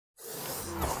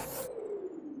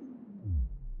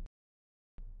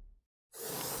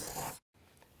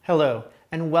Hello,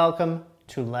 and welcome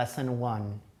to Lesson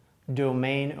 1,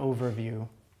 Domain Overview.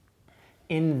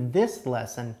 In this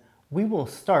lesson, we will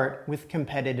start with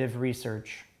competitive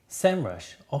research.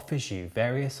 SEMrush offers you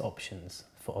various options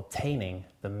for obtaining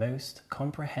the most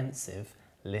comprehensive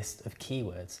list of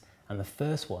keywords, and the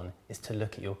first one is to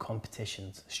look at your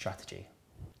competition's strategy.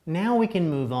 Now we can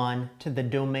move on to the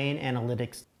domain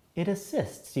analytics. It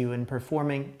assists you in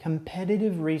performing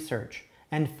competitive research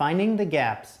and finding the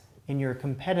gaps in your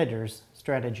competitors'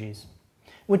 strategies,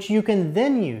 which you can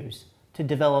then use to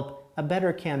develop a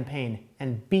better campaign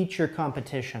and beat your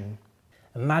competition.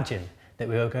 Imagine that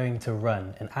we are going to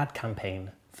run an ad campaign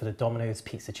for the Domino's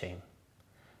pizza chain.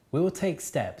 We will take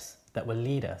steps that will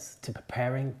lead us to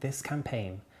preparing this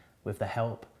campaign with the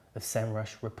help of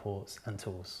SEMrush reports and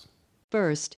tools.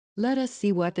 First, let us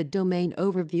see what the Domain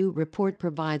Overview report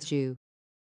provides you.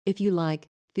 If you like,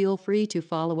 feel free to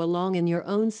follow along in your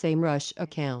own SEMrush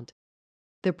account.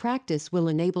 The practice will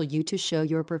enable you to show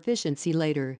your proficiency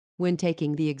later when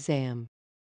taking the exam.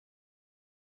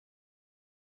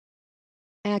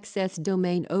 Access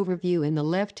Domain Overview in the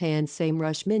left-hand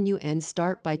SEMrush menu and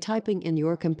start by typing in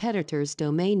your competitor's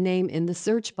domain name in the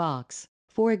search box.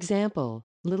 For example,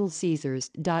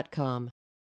 littlecaesars.com.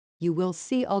 You will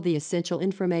see all the essential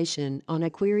information on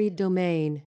a queried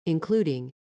domain,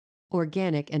 including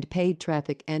organic and paid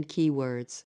traffic and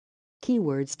keywords,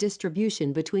 keywords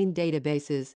distribution between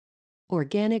databases,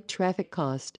 organic traffic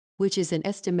cost, which is an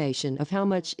estimation of how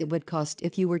much it would cost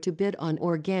if you were to bid on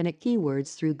organic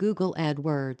keywords through Google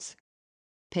AdWords,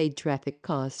 paid traffic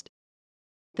cost,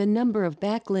 the number of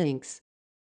backlinks,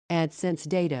 AdSense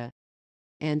data,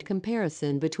 and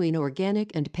comparison between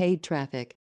organic and paid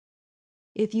traffic.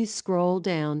 If you scroll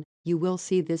down, you will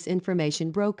see this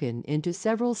information broken into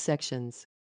several sections.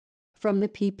 From the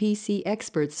PPC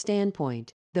expert's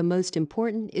standpoint, the most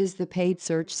important is the paid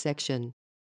search section.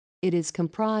 It is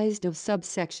comprised of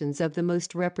subsections of the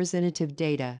most representative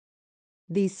data.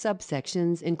 These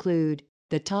subsections include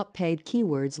the top paid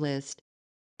keywords list,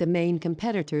 the main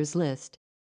competitors list,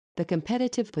 the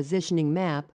competitive positioning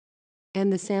map,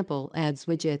 and the sample ads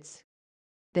widgets.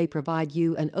 They provide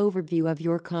you an overview of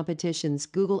your competition's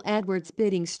Google AdWords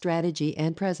bidding strategy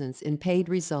and presence in paid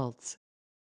results.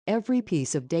 Every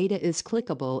piece of data is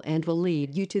clickable and will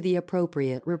lead you to the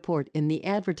appropriate report in the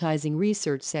advertising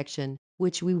research section,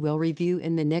 which we will review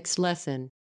in the next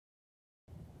lesson.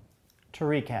 To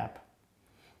recap,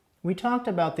 we talked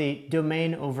about the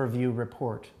Domain Overview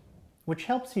report, which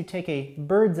helps you take a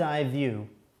bird's eye view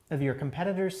of your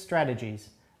competitors' strategies,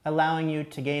 allowing you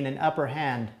to gain an upper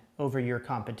hand over your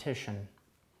competition.